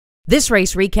This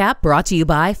race recap brought to you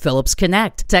by Phillips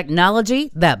Connect,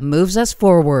 technology that moves us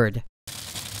forward.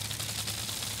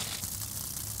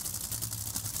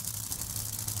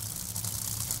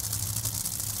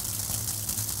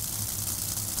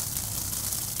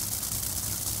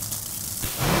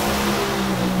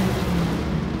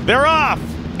 They're off.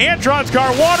 Antron's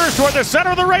car wanders toward the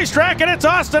center of the racetrack, and it's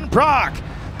Austin Prock.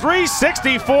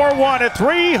 364-1 at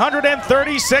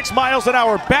 336 miles an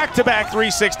hour, back-to-back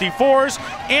 364s.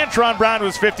 Antron Brown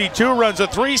was 52, runs a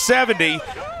 370.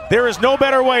 There is no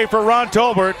better way for Ron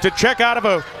Tolbert to check out of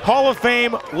a Hall of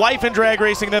Fame life in drag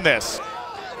racing than this.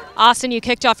 Austin, you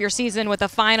kicked off your season with a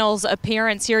finals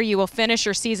appearance here. You will finish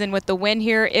your season with the win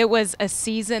here. It was a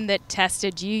season that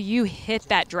tested you. You hit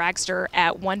that dragster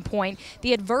at one point.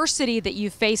 The adversity that you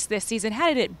faced this season, how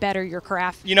did it better your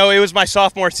craft? You know, it was my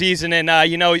sophomore season, and,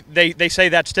 you know, they say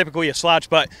that's typically a slouch,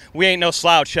 but we ain't no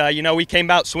slouch. You know, we came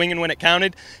out swinging when it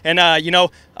counted, and, you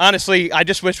know, honestly, I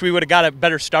just wish we would have got a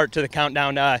better start to the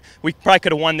countdown. We probably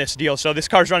could have won this deal. So this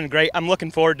car's running great. I'm looking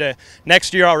forward to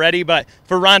next year already. But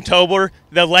for Ron Tolbert,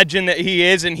 the legend that he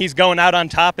is, and he's going out on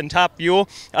top in top fuel,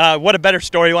 what a better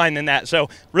storyline than that. So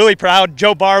really proud.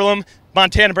 Joe Barlam,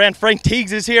 Montana brand. Frank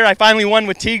Teagues is here. I finally won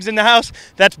with Teagues in the house.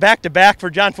 That's back-to-back for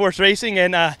John Force Racing,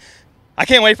 and I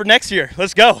can't wait for next year.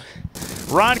 Let's go.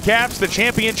 Ron caps the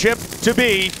championship to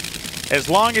be as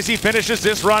long as he finishes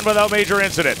this run without major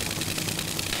incident.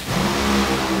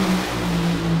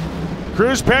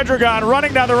 Cruz Pedregon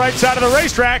running down the right side of the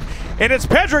racetrack, and it's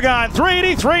Pedregon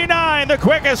 383.9, the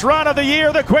quickest run of the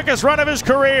year, the quickest run of his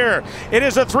career. It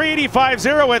is a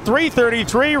 385.0 at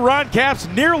 333. Ron caps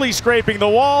nearly scraping the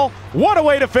wall. What a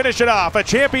way to finish it off, a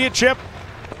championship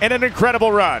and an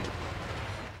incredible run.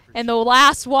 And the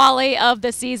last Wally of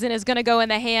the season is going to go in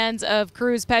the hands of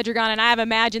Cruz Pedregon, and I have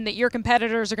imagined that your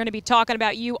competitors are going to be talking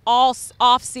about you all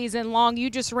off season long. You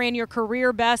just ran your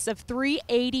career best of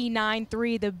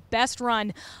 389.3, the best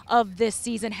run of this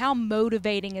season. How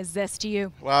motivating is this to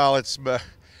you? Well, it's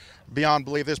beyond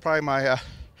belief. This is probably my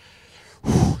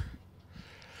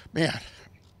man.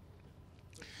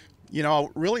 You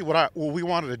know, really what we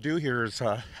wanted to do here is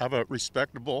have a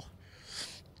respectable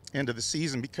end of the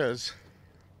season, because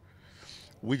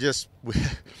we just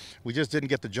didn't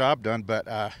get the job done. But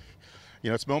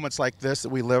you know, it's moments like this that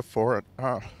we live for.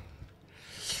 I'm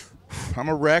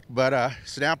a wreck, but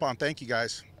Stampon, thank you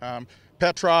guys.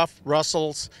 Petrov,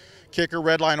 Russell's, Kicker,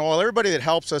 Redline Oil, everybody that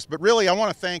helps us. But really, I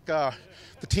want to thank the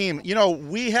team. You know,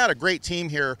 we had a great team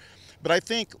here, but I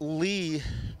think Lee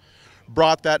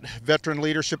brought that veteran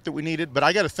leadership that we needed. But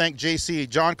I got to thank JC,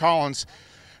 John Collins,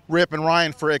 Rip, and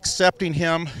Ryan for accepting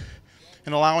him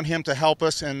and allowing him to help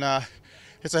us. And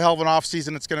it's a hell of an off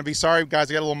season it's going to be. Sorry,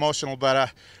 guys, I got a little emotional,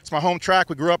 but it's my home track.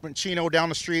 We grew up in Chino down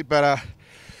the street, but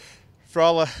for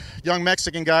all the young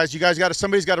Mexican guys,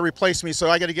 somebody's got to replace me,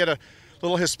 so I got to get a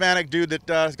little Hispanic dude that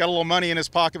has got a little money in his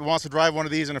pocket but wants to drive one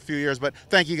of these in a few years. But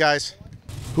thank you, guys.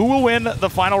 Who will win the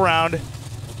final round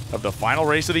of the final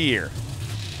race of the year?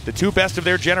 The two best of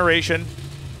their generation,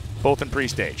 both in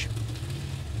pre-stage.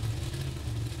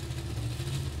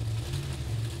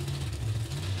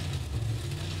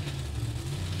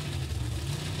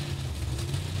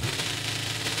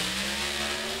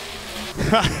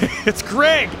 It's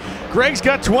Greg. Greg's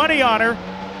got 20 on her.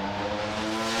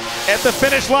 At the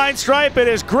finish line stripe, it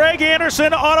is Greg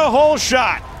Anderson on a hole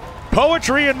shot.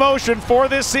 Poetry in motion for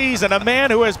this season. A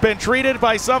man who has been treated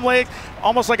by some leagues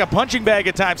almost like a punching bag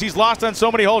at times. He's lost on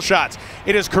so many hole shots.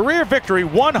 It is career victory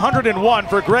 101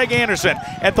 for Greg Anderson.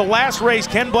 At the last race,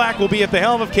 Ken Black will be at the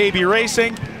helm of KB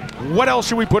Racing. What else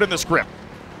should we put in the script?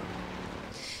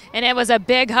 And it was a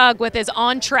big hug with his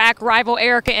on-track rival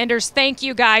Erica Enders. Thank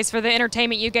you guys for the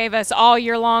entertainment you gave us all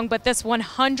year long. But this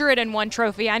 101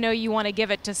 trophy, I know you want to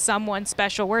give it to someone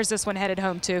special. Where's this one headed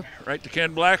home to? Right to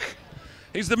Ken Black.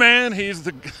 He's the man. He's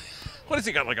the – what has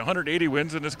he got, like 180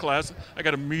 wins in this class? I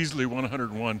got a measly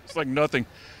 101. It's like nothing.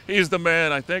 He's the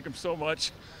man. I thank him so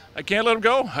much. I can't let him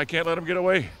go. I can't let him get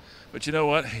away. But you know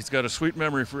what? He's got a sweet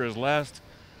memory for his last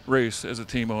race as a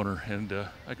team owner, and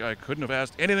I couldn't have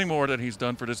asked anything more than he's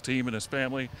done for this team and his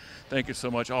family. Thank you so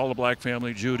much, all the Black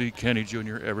family, Judy, Kenny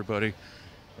Jr., everybody.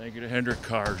 Thank you to Hendrick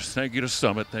Cars. Thank you to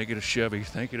Summit. Thank you to Chevy.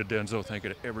 Thank you to Denzo. Thank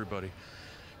you to everybody.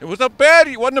 It wasn't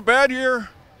a bad year,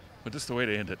 but this is the way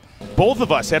to end it. Both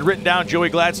of us had written down Joey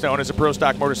Gladstone as a Pro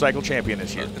Stock Motorcycle champion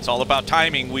this year. It's all about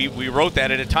timing. We wrote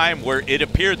that at a time where it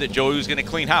appeared that Joey was going to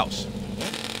clean house.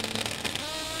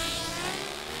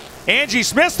 Angie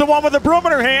Smith's the one with the broom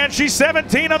in her hand. She's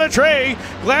 17 on the tray.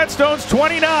 Gladstone's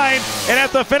 29. And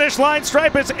at the finish line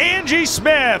stripe, it's Angie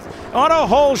Smith. on a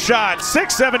hole shot,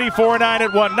 674.9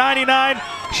 at 199.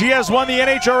 She has won the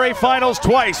NHRA Finals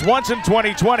twice, once in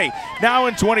 2020, now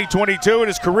in 2022. It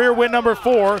is career win number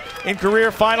 4 in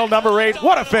career final number 8.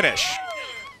 What a finish.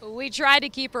 We tried to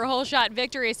keep her hole shot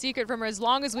victory a secret from her as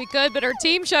long as we could, but her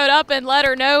team showed up and let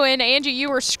her know. And Angie,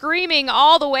 you were screaming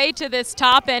all the way to this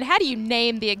top end. How do you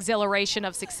name the exhilaration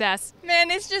of success? Man,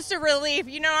 it's just a relief.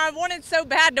 You know, I wanted so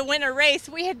bad to win a race.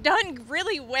 We had done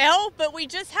really well, but we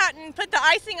just hadn't put the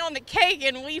icing on the cake,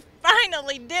 and we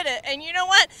finally did it. And you know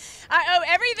what? I owe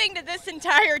everything to this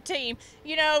entire team.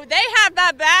 You know, they have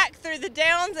my back through the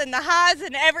downs and the highs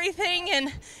and everything,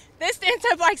 and this ends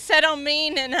up like set on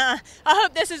mean, and I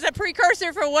hope this is a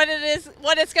precursor for what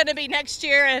it's going to be next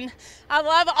year. And I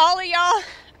love all of y'all.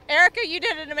 Erica, you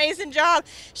did an amazing job.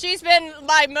 She's been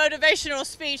my motivational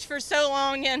speech for so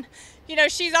long, and you know,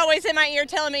 she's always in my ear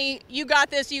telling me, you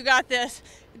got this, you got this.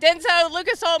 Denzo,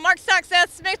 Lucas Oil, Mark Stock,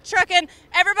 Seth Smith Trucking,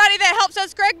 everybody that helps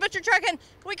us, Greg Butcher Trucking,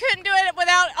 we couldn't do it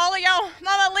without all of y'all.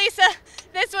 Mama Lisa,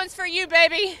 this one's for you,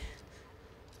 baby.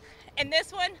 And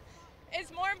this one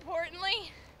is, more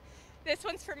importantly, this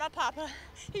one's for my papa.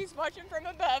 He's watching from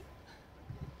above.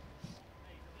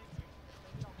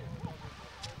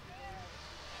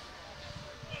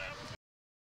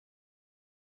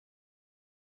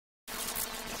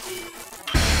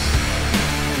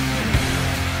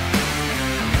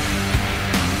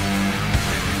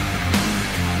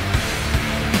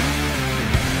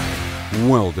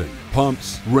 Weldon,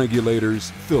 pumps,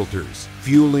 regulators, filters,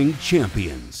 fueling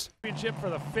champions. Championship for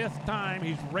the 5th time.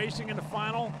 He's racing in the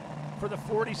final for the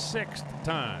 46th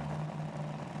time.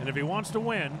 And if he wants to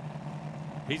win,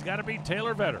 he's got to beat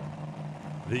Taylor Vetter,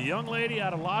 the young lady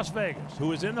out of Las Vegas,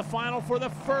 who is in the final for the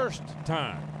 1st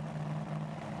time.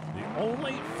 The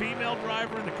only female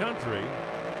driver in the country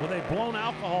with a blown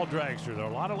alcohol dragster. There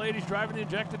are a lot of ladies driving the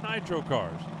injected nitro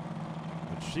cars,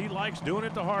 but she likes doing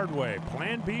it the hard way.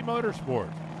 Plan B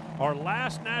Motorsports. Our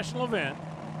last national event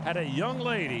had a young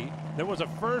lady that was a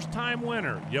first-time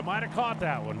winner. You might have caught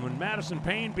that one when Madison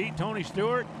Payne beat Tony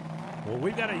Stewart. Well,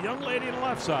 we've got a young lady on the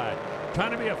left side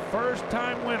trying to be a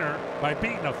first-time winner by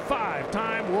beating a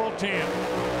 5-time world champ.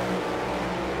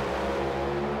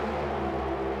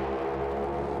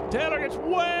 Taylor gets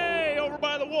way over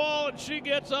by the wall, and she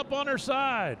gets up on her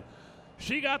side.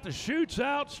 She got the chutes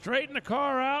out, straightened the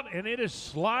car out, and it is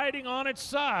sliding on its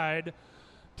side.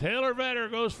 Taylor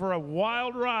Vetter goes for a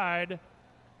wild ride.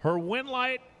 Her win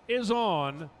light is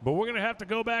on, but we're going to have to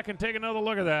go back and take another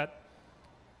look at that.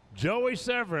 Joey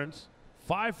Severance,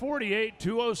 548,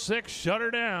 206, shut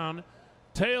her down.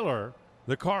 Taylor,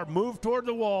 the car moved toward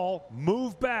the wall,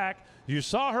 moved back. You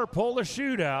saw her pull the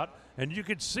chute out, and you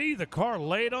could see the car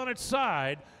laid on its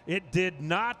side. It did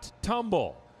not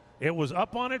tumble. It was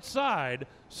up on its side,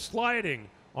 sliding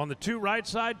on the 2 right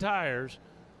side tires,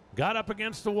 got up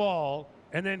against the wall,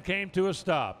 and then came to a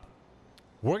stop.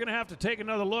 We're going to have to take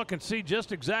another look and see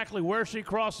just exactly where she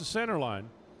crossed the center line.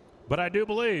 But I do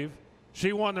believe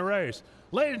she won the race.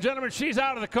 Ladies and gentlemen, she's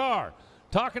out of the car.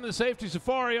 Talking to the safety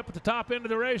safari up at the top end of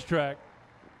the racetrack.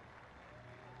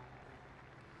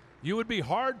 You would be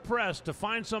hard-pressed to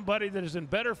find somebody that is in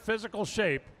better physical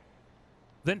shape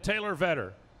than Taylor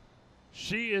Vetter.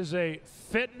 She is a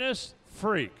fitness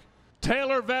freak.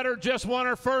 Taylor Vetter just won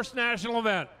her first national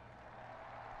event.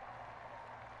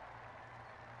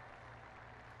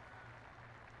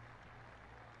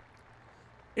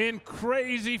 In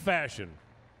crazy fashion.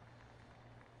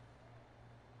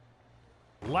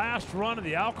 Last run of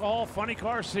the alcohol funny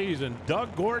car season.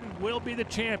 Doug Gordon will be the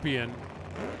champion.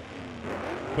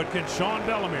 But can Sean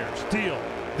Bellemere steal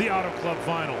the Auto Club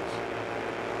Finals?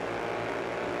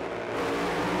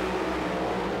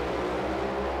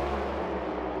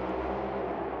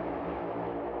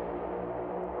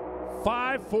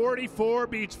 .544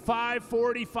 beats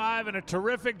 545 in a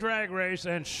terrific drag race,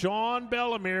 and Sean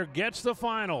Bellemere gets the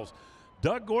finals.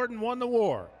 Doug Gordon won the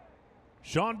war.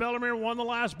 Sean Bellemere won the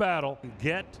last battle.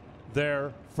 Get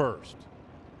there first.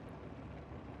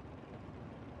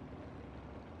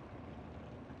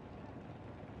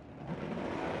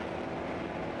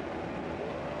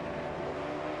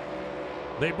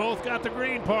 They both got the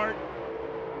green part.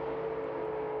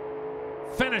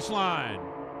 Finish line.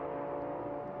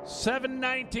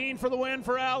 7:19 for the win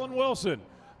for Alan Wilson,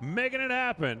 making it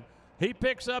happen. He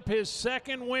picks up his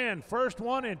 2nd win, first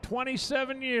one in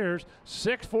 27 years,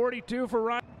 6:42 for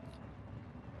Ryan.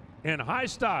 In high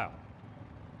style,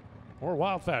 or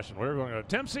wild fashion, we're going to go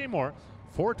Tim Seymour,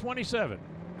 4:27,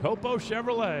 Copo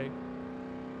Chevrolet,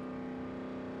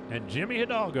 and Jimmy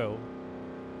Hidalgo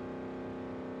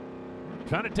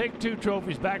trying to take 2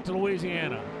 trophies back to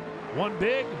Louisiana. One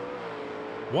big,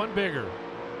 one bigger.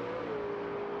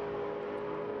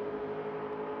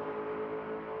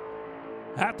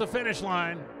 at the finish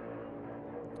line.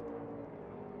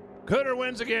 Cooter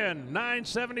wins again,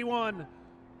 9:71,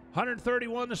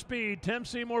 131 the speed. Tim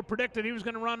Seymour predicted he was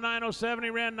going to run 9:07. He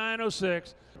ran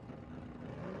 9:06.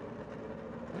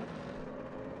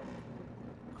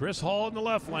 Chris Hall in the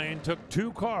left lane took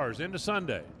 2 cars into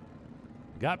Sunday.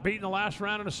 Got beat in the last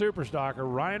round in a super stocker.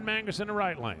 Ryan Mangus in the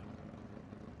right lane.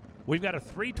 We've got a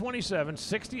 327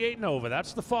 68 Nova.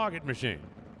 That's the Foggett machine.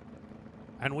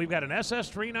 And we've got an SS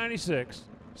 396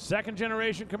 second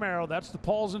generation Camaro. That's the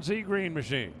Paulson Z Green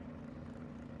machine.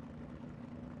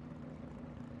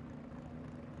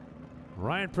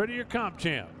 Ryan Pretty, your comp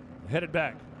champ, headed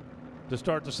back to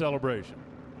start the celebration.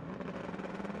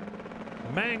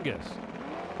 Mangus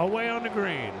away on the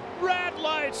green. Red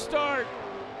light start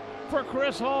for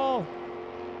Chris Hall.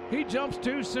 He jumps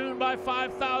too soon by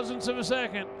 0.005 of a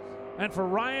second. And for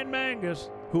Ryan Mangus,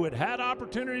 who had had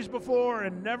opportunities before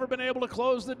and never been able to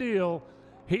close the deal,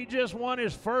 he just won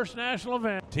his first national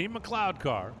event. Team McLeod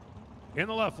car in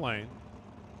the left lane.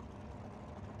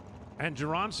 And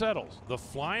Jerron Settles, the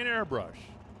flying airbrush,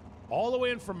 all the way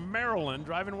in from Maryland,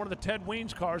 driving one of the Ted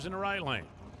Weens cars in the right lane.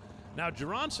 Now,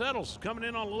 Jerron Settles coming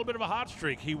in on a little bit of a hot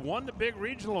streak. He won the big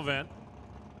regional event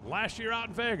last year out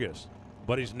in Vegas,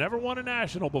 but he's never won a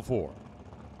national before.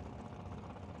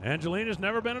 Angelina's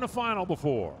never been in a final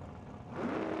before.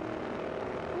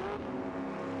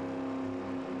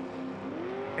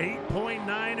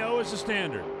 8.90 is the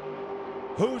standard.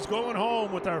 Who's going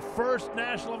home with our first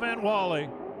national event, Wally?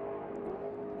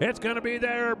 It's going to be the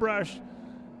airbrush.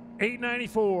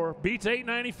 894, beats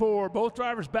 894. Both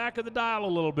drivers back of the dial a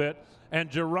little bit. And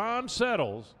Jerron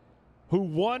Settles, who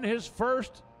won his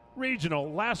first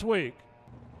regional last week,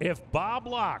 if Bob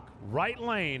Locke, right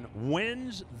lane,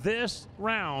 wins this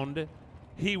round,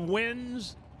 he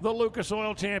wins the Lucas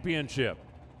Oil Championship.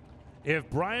 If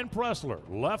Brian Pressler,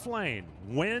 left lane,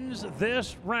 wins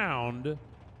this round,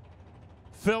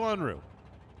 Phil Unruh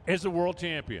is the world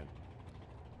champion.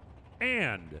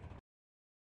 And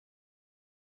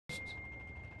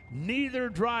neither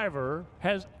driver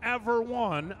has ever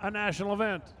won a national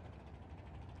event.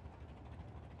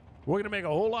 We're going to make a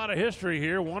whole lot of history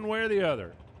here, one way or the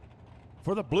other.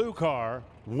 For the blue car,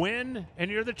 win and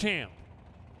you're the champ.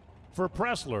 For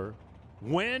Pressler,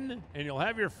 win and you'll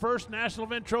have your first national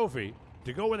event trophy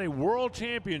to go with a world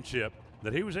championship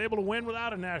that he was able to win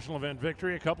without a national event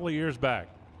victory a couple of years back.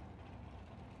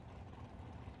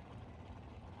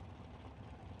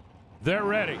 They're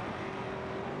ready.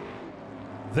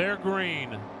 They're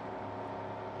green.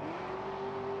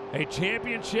 A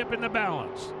championship in the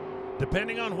balance.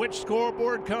 Depending on which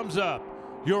scoreboard comes up,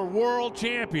 your world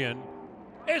champion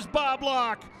is Bob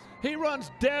Locke. He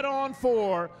runs dead on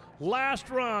 4. Last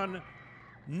run,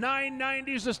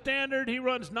 990 is the standard. He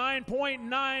runs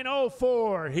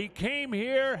 9.904. He came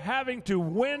here having to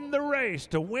win the race,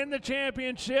 to win the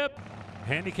championship.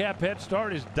 Handicap head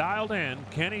start is dialed in.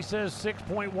 Kenny says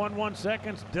 6.11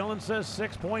 seconds. Dylan says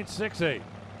 6.68.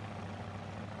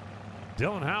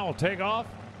 Dylan Howell will take off,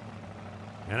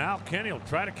 and Al Kenny will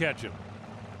try to catch him.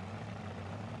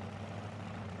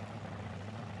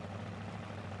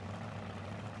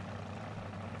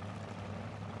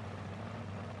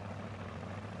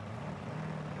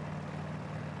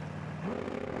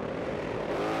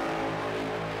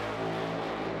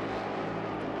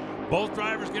 Both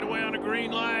drivers get away on a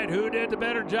green light. Who did the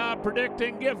better job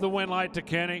predicting? Give the win light to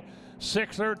Kenny.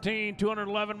 613,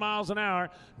 211 miles an hour.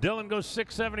 Dylan goes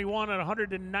 671 at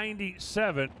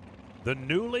 197. The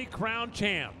newly crowned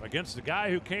champ against the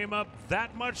guy who came up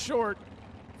that much short.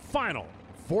 Final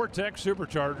Vortex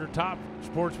Supercharger top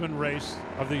sportsman race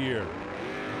of the year.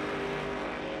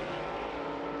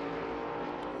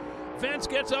 Vince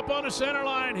gets up on the center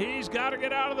line. He's got to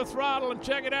get out of the throttle and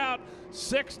check it out.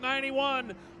 691,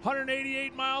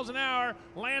 188 miles an hour.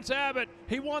 Lance Abbott,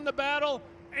 he won the battle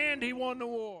and he won the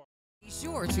war. Be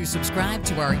sure to subscribe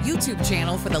to our YouTube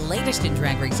channel for the latest in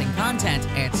drag racing content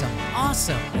and some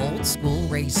awesome old school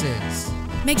races.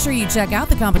 Make sure you check out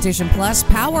the Competition Plus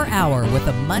Power Hour with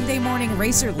the Monday morning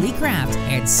racer Lee Kraft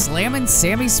and Slammin'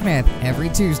 Sammy Smith every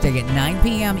Tuesday at 9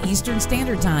 p.m. Eastern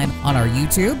Standard Time on our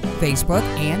YouTube, Facebook,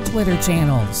 and Twitter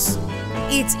channels.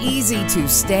 It's easy to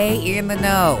stay in the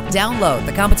know. Download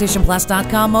the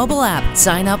CompetitionPlus.com mobile app.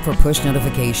 Sign up for push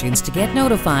notifications to get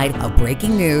notified of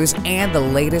breaking news and the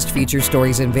latest feature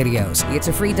stories and videos. It's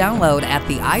a free download at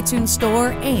the iTunes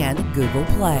Store and Google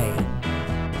Play.